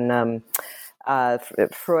book on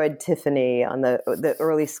Freud Tiffany, on the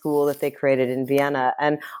early school that they created in Vienna.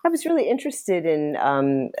 And I was really interested in,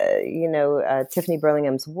 Tiffany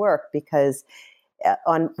Burlingham's work, because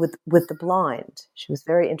with the blind, she was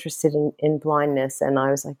very interested in blindness. And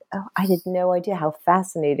I was like, oh, I had no idea how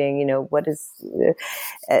fascinating, what is,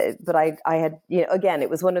 but I had, again, it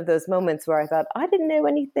was one of those moments where I thought, I didn't know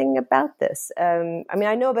anything about this. I mean,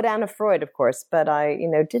 I know about Anna Freud, of course, but I,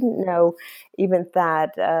 didn't know even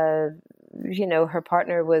that, her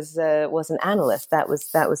partner was an analyst. That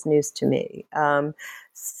was news to me. But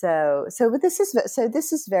this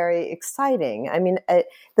is very exciting. I mean,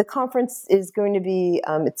 the conference is going to be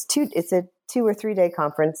it's a 2 or 3 day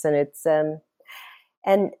conference, and it's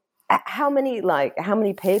and how many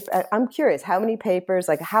papers? I'm curious, how many papers?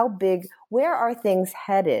 Like, how big? Where are things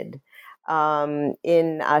headed in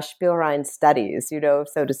Spielrein studies,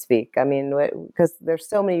 so to speak? I mean, because there's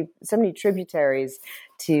so many tributaries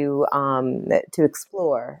to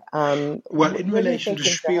explore. Well, in relation to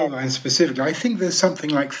Spielrein specifically, I think there's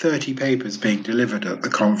something like 30 papers being delivered at the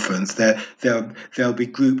conference. They'll be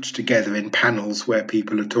grouped together in panels where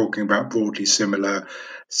people are talking about broadly similar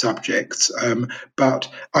subjects. But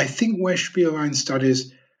I think where Spielrein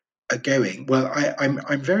studies are going, well,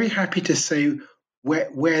 I'm very happy to say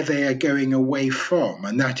where they are going away from,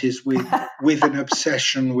 and that is with an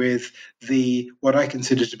obsession with what I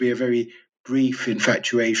consider to be a very brief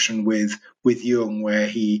infatuation with Jung, where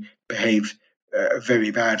he behaved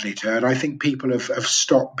very badly to her. And I think people have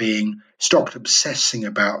stopped obsessing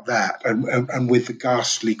about that, and with the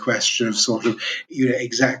ghastly question of sort of,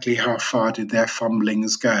 exactly how far did their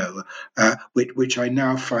fumblings go, which I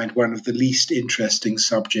now find one of the least interesting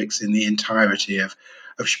subjects in the entirety of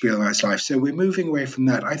Spielrein's life. So we're moving away from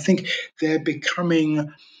that. I think they're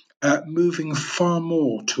becoming moving far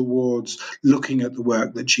more towards looking at the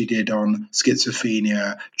work that she did on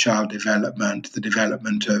schizophrenia, child development, the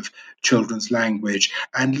development of children's language,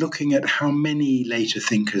 and looking at how many later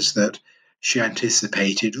thinkers that she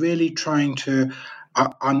anticipated, really trying to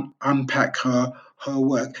unpack her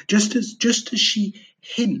work. Just as she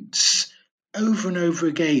hints over and over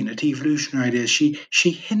again at evolutionary ideas,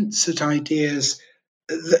 she hints at ideas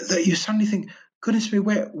that you suddenly think, goodness me,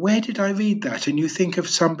 where did I read that? And you think of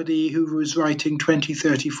somebody who was writing 20,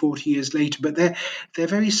 30, 40 years later, but they're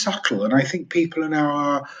very subtle. And I think people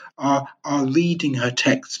now are reading her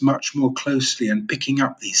texts much more closely and picking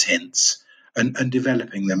up these hints and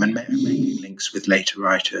developing them and making links with later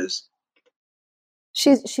writers.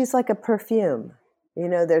 She's like a perfume.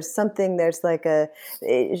 There's like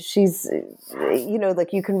she's,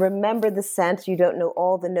 like you can remember the scent, you don't know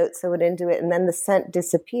all the notes that went into it, and then the scent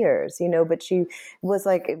disappears, but she was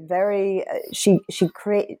like very, she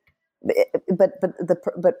create,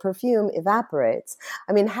 but perfume evaporates.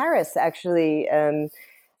 I mean, Harris actually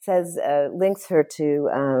says, links her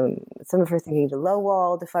to some of her thinking to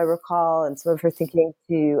Lowald, if I recall, and some of her thinking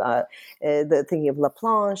to the thinking of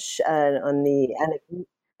Laplanche on the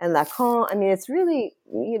and Lacan. I mean, it's really,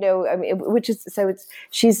 which is, so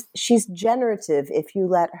she's generative if you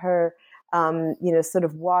let her, sort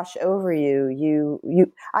of wash over you.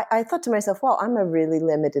 I thought to myself, well, I'm a really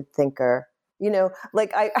limited thinker.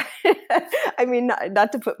 Like I mean,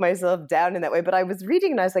 not to put myself down in that way, but I was reading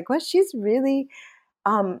and I was like, well, she's really,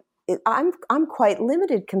 I'm quite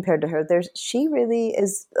limited compared to her. She really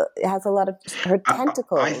is has a lot of her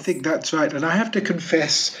tentacles. I think that's right, and I have to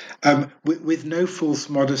confess, with no false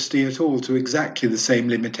modesty at all, to exactly the same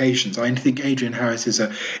limitations. I think Adrienne Harris is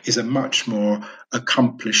a much more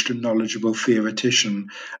accomplished and knowledgeable theoretician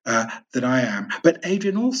than I am. But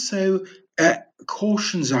Adrienne also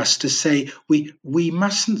cautions us to say we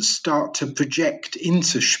mustn't start to project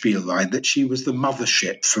into Spielwein that she was the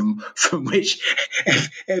mothership from which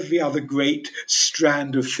every other great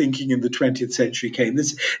strand of thinking in the 20th century came.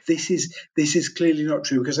 This is clearly not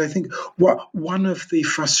true, because I think one of the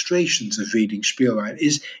frustrations of reading Spielwein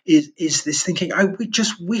is this thinking, I would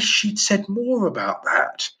just wish she'd said more about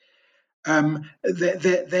that.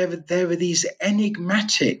 There are these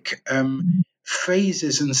enigmatic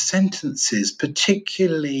phrases and sentences,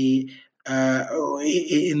 particularly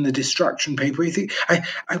in the Destruction paper.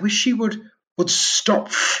 I wish she would stop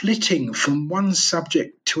flitting from one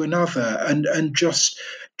subject to another and just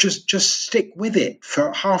stick with it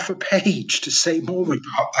for half a page to say more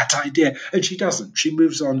about that idea. And she doesn't. She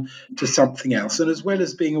moves on to something else. And as well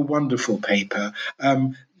as being a wonderful paper,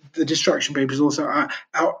 the Destruction paper is also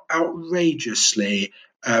outrageously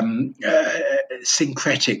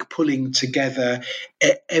syncretic, pulling together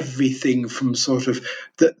everything from sort of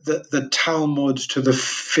the Talmud to the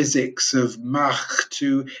physics of Mach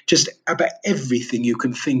to just about everything you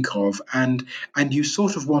can think of, and you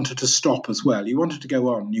sort of wanted to stop as well. You wanted to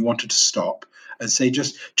go on, you wanted to stop and say,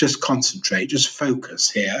 just concentrate, just focus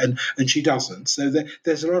here, and she doesn't. So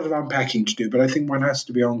there's a lot of unpacking to do, but I think one has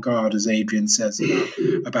to be on guard, as Adrienne says,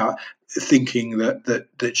 about thinking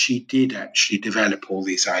that she did actually develop all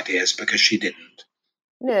these ideas, because she didn't.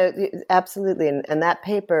 No, absolutely. And that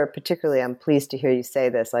paper, particularly, I'm pleased to hear you say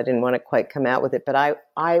this. I didn't want to quite come out with it, but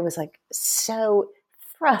I was like so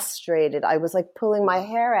frustrated. I was like pulling my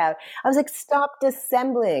hair out. I was like, stop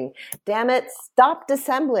dissembling. Damn it, stop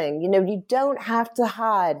dissembling. You don't have to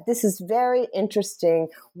hide. This is very interesting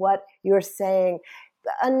what you're saying.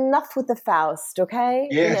 Enough with the Faust, okay?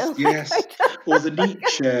 Yes, yes. Or the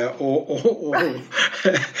Nietzsche, or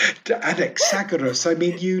Anaxagoras. I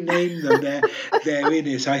mean, you name them, they're in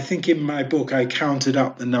it. I think in my book I counted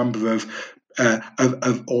up the number of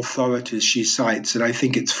authorities she cites, and I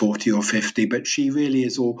think it's 40 or 50, but she really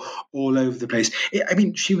is all over the place. I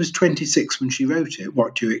mean, she was 26 when she wrote it.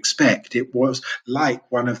 What do you expect? It was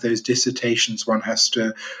like one of those dissertations one has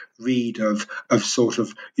to read of sort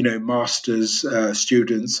of, master's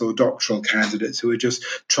students or doctoral candidates who are just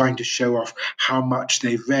trying to show off how much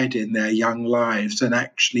they've read in their young lives, and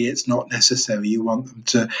actually it's not necessary. You want them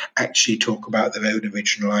to actually talk about their own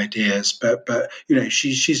original ideas, but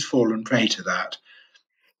she's fallen prey to that.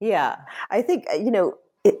 Yeah, I think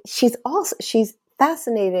she's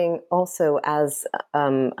fascinating also as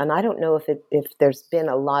and I don't know if there's been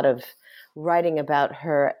a lot of writing about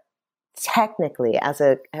her technically as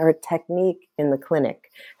her technique in the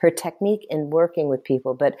clinic, her technique in working with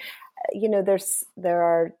people, but there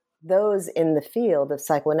are those in the field of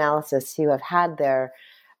psychoanalysis who have had their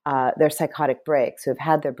psychotic breaks, who have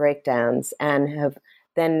had their breakdowns, and have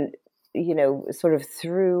then sort of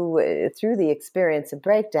through the experience of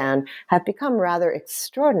breakdown have become rather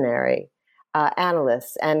extraordinary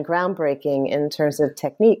analysts and groundbreaking in terms of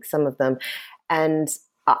technique, some of them. And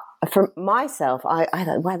for myself, I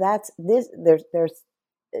thought, wow, that's this.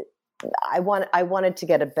 I wanted to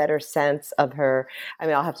get a better sense of her. I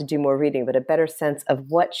mean, I'll have to do more reading, but a better sense of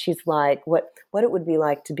what she's like, what it would be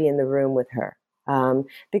like to be in the room with her.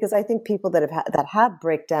 Because I think people that have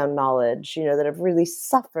breakdown knowledge, that have really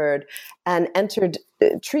suffered and entered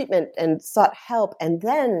treatment and sought help and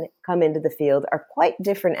then come into the field are quite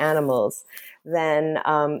different animals than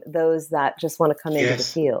those that just want to come into the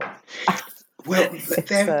field. Well,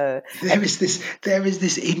 there is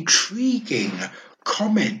this intriguing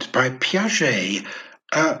comment by Piaget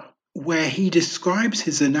where he describes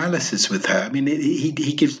his analysis with her. I mean, he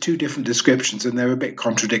gives two different descriptions, and they're a bit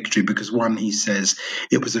contradictory, because one, he says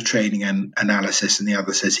it was a training and analysis, and the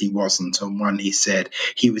other says he wasn't. And one, he said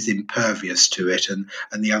he was impervious to it, and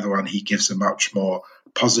the other one, he gives a much more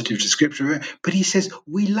positive description. But he says,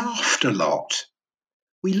 we laughed a lot.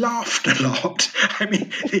 We laughed a lot. I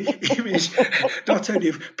mean, the image not only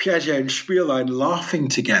of Piaget and Spiellein laughing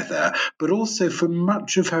together, but also from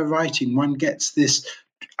much of her writing, one gets this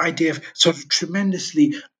idea of sort of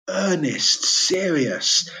tremendously earnest,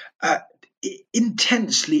 serious,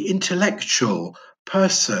 intensely intellectual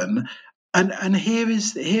person. And here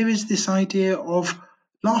is this idea of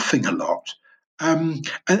laughing a lot. And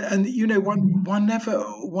one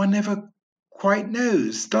never quite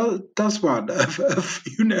knows, does one?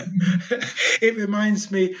 It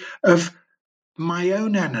reminds me of my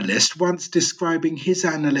own analyst once describing his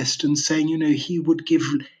analyst and saying, he would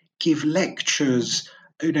give lectures,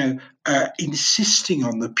 insisting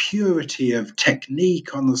on the purity of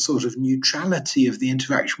technique, on the sort of neutrality of the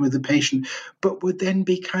interaction with the patient, but would then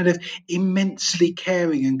be kind of immensely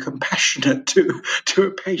caring and compassionate to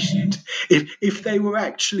a patient if they were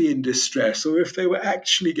actually in distress, or if they were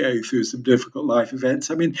actually going through some difficult life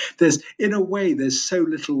events. I mean, there's so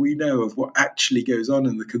little we know of what actually goes on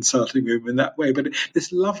in the consulting room in that way, but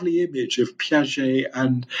this lovely image of Piaget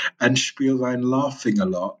and Spiellein laughing a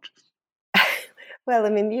lot. Well,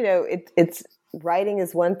 I mean, it's writing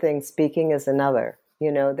is one thing, speaking is another.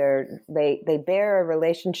 They bear a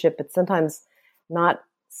relationship, but sometimes not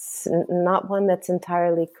one that's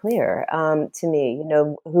entirely clear to me.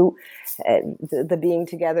 Who the being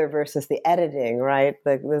together versus the editing, right?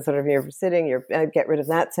 The sort of you're sitting, get rid of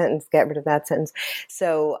that sentence, get rid of that sentence.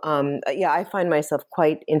 So I find myself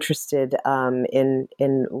quite interested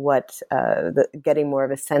in what getting more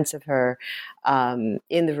of a sense of her in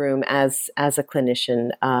the room as a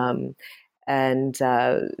clinician, and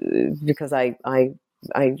because I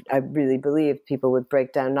really believe people with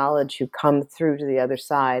breakdown knowledge who come through to the other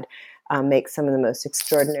side make some of the most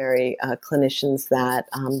extraordinary clinicians that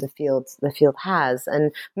the field has,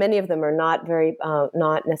 and many of them are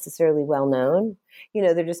not necessarily well known.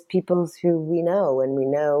 They're just people who we know, and we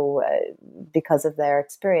know because of their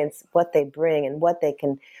experience what they bring and what they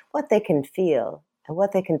can feel and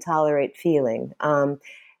what they can tolerate feeling. The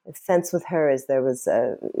sense with her is there was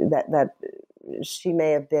that she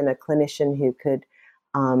may have been a clinician who could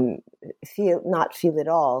not feel it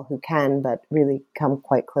all, who can, but really come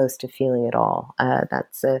quite close to feeling it all.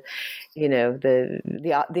 That's the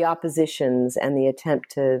oppositions and the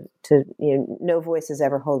attempt to no voice is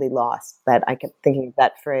ever wholly lost. That I kept thinking of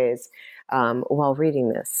that phrase while reading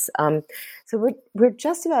this. So we're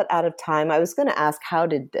just about out of time. I was going to ask how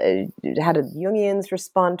did Jungians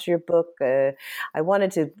respond to your book? I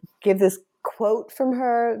wanted to give this quote from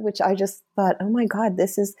her, which I just thought, oh my God,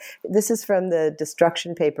 this is from the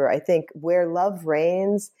Destruction paper. I think, where love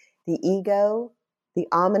reigns, the ego, the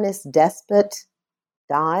ominous despot,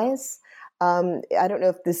 dies. I don't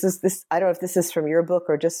know if this is from your book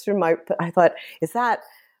or just from my. I thought, is that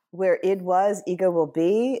where id was, ego will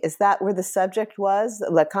be? Is that where the subject was?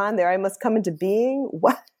 Lacan, there I must come into being.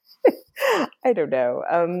 What? I don't know.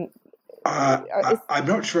 I'm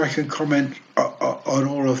not sure I can comment on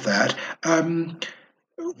all of that. How do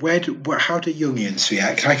Jungians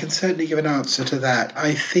react? I can certainly give an answer to that.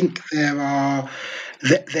 I think there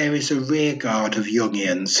is a rearguard of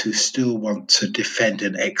Jungians who still want to defend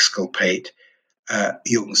and exculpate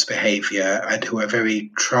Jung's behaviour, and who are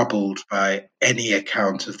very troubled by any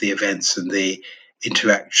account of the events and the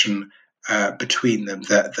interaction between them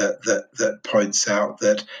that points out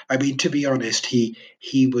that, I mean, to be honest, he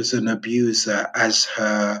was an abuser as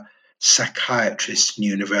her psychiatrist and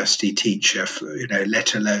university teacher,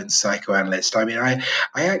 let alone psychoanalyst. I mean, I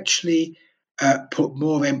actually put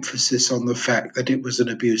more emphasis on the fact that it was an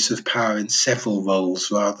abuse of power in several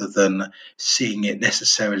roles, rather than seeing it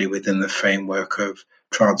necessarily within the framework of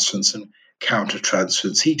transference and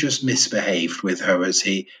countertransference. He just misbehaved with her, as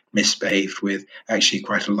he misbehaved with actually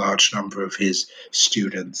quite a large number of his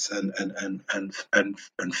students and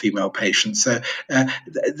female patients. So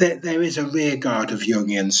there is a rearguard of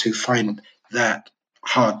Jungians who find that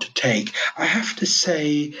hard to take. I have to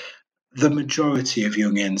say, the majority of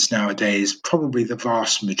Jungians nowadays, probably the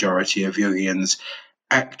vast majority of Jungians,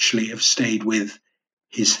 actually have stayed with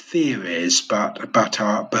his theories, but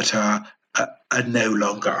are no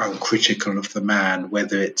longer uncritical of the man,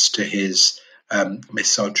 whether it's to his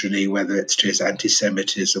misogyny, whether it's to his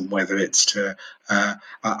anti-Semitism, whether it's to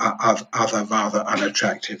other rather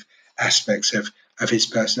unattractive aspects of his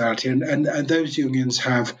personality. And those Jungians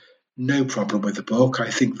have no problem with the book.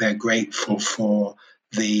 I think they're grateful for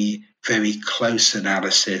the very close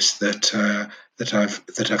analysis that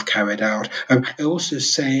I've carried out. I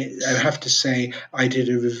have to say, I did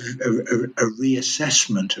a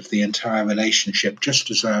reassessment of the entire relationship just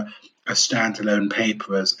as a standalone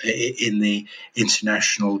paper in the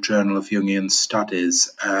International Journal of Jungian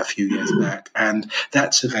Studies a few years back, and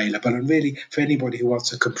that's available. And really, for anybody who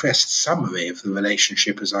wants a compressed summary of the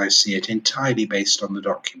relationship as I see it, entirely based on the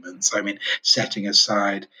documents, I mean, setting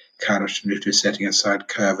aside Carnot and Luther, setting aside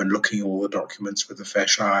Curve and looking at all the documents with a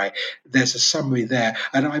fresh eye, there's a summary there.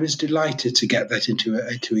 And I was delighted to get that into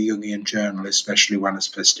a Jungian journal, especially one as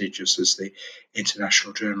prestigious as the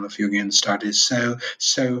International Journal of Jungian Studies. So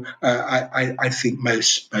I think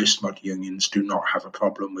most modern Jungians do not have a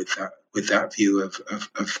problem with that view of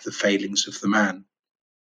the failings of the man.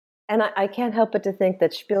 And I can't help but to think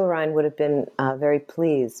that Spielrein would have been very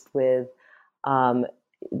pleased with your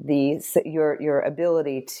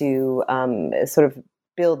ability to sort of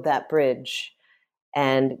build that bridge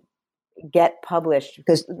and get published,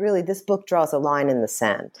 because really this book draws a line in the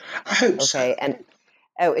sand. I hope so. Okay, and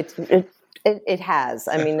it has.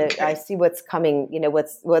 I mean, okay. I see what's coming. You know,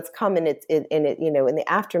 what's coming. In the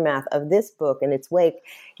aftermath of this book and its wake,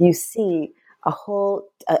 you see a whole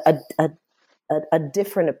a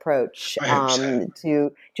different approach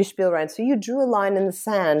to Spielrein. So you drew a line in the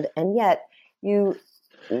sand, and yet you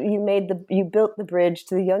built the bridge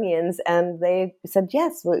to the Jungians, and they said,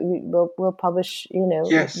 yes, we'll publish.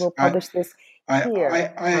 Yes, we'll publish this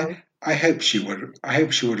here. I hope she would. I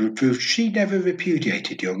hope she would have approved. She never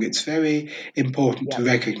repudiated Jung. It's very important to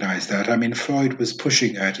recognise that. I mean, Freud was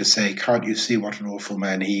pushing her to say, "Can't you see what an awful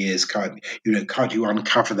man he is? Can't you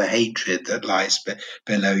uncover the hatred that lies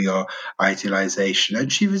below your idealisation?"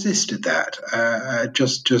 And she resisted that,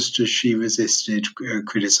 just as she resisted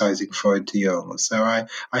criticising Freud to Jung. So I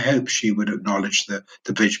hope she would acknowledge the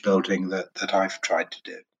bridge building that I've tried to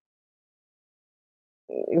do.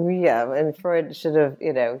 Yeah, and Freud should have,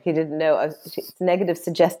 he didn't know. It's negative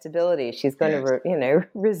suggestibility. She's going to,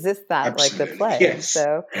 resist that. Absolutely. Like the plague. Yes.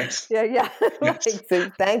 So, yes. Yeah. Yes.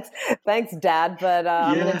 So thanks, Dad, but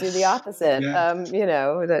I'm going to do the opposite.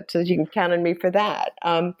 Yes. So you can count on me for that.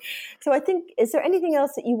 So I think, is there anything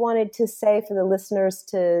else that you wanted to say for the listeners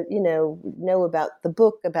to, know about the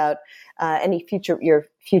book, about any your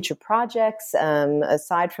future projects,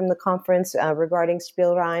 aside from the conference regarding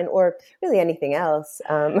Spielrein, or really anything else?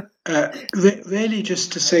 Really,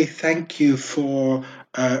 just to say thank you for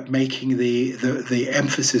making the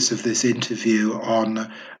emphasis of this interview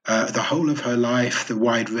on the whole of her life, the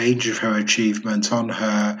wide range of her achievements, on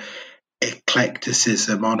her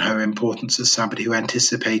eclecticism, on her importance as somebody who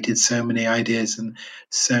anticipated so many ideas and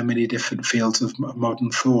so many different fields of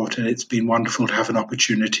modern thought. And it's been wonderful to have an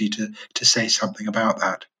opportunity to say something about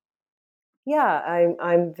that. Yeah,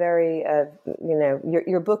 I'm very,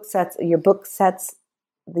 your book sets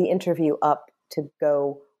the interview up to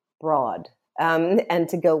go broad, and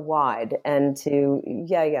to go wide, and to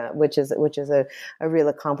which is a real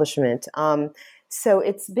accomplishment. So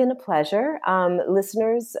it's been a pleasure,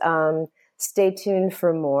 listeners. Stay tuned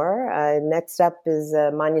for more. Next up is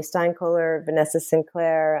Manja Steinkohler, Vanessa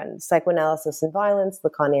Sinclair, and Psychoanalysis and Violence: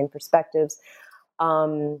 Lacanian Perspectives.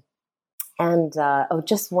 And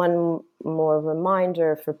just one more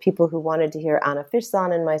reminder for people who wanted to hear Anna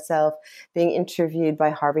Fishzahn and myself being interviewed by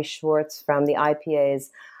Harvey Schwartz from the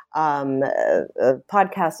IPA's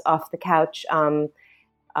podcast Off the Couch, On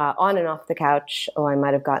and Off the Couch. Oh, I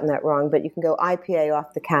might have gotten that wrong, but you can go IPA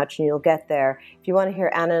Off the Couch and you'll get there. If you want to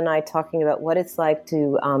hear Anna and I talking about what it's like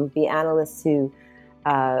to be analysts who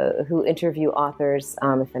interview authors.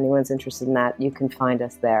 If anyone's interested in that, you can find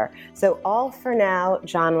us there. So all for now,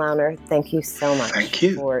 John Launer, thank you so much. Thank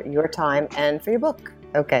you for your time and for your book.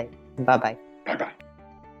 Okay, bye-bye. Bye-bye.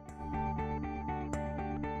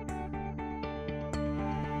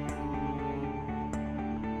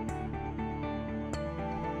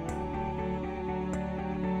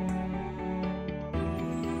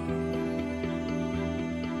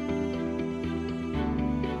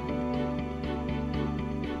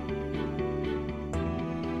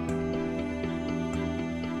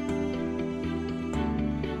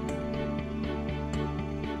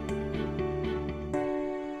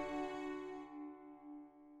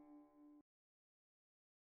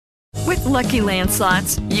 With Lucky Land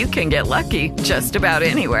Slots, you can get lucky just about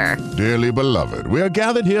anywhere. Dearly beloved, we are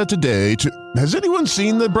gathered here today to... Has anyone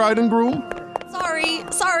seen the bride and groom?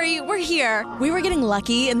 Sorry, we're here. We were getting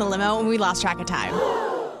lucky in the limo and we lost track of time.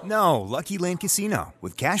 No, Lucky Land Casino,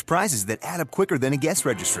 with cash prizes that add up quicker than a guest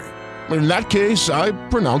registry. In that case, I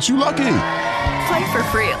pronounce you lucky. Play for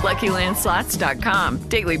free at LuckyLandSlots.com.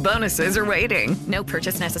 Daily bonuses are waiting. No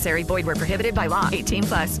purchase necessary. Void where prohibited by law.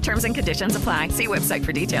 18+. Terms and conditions apply. See website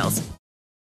for details.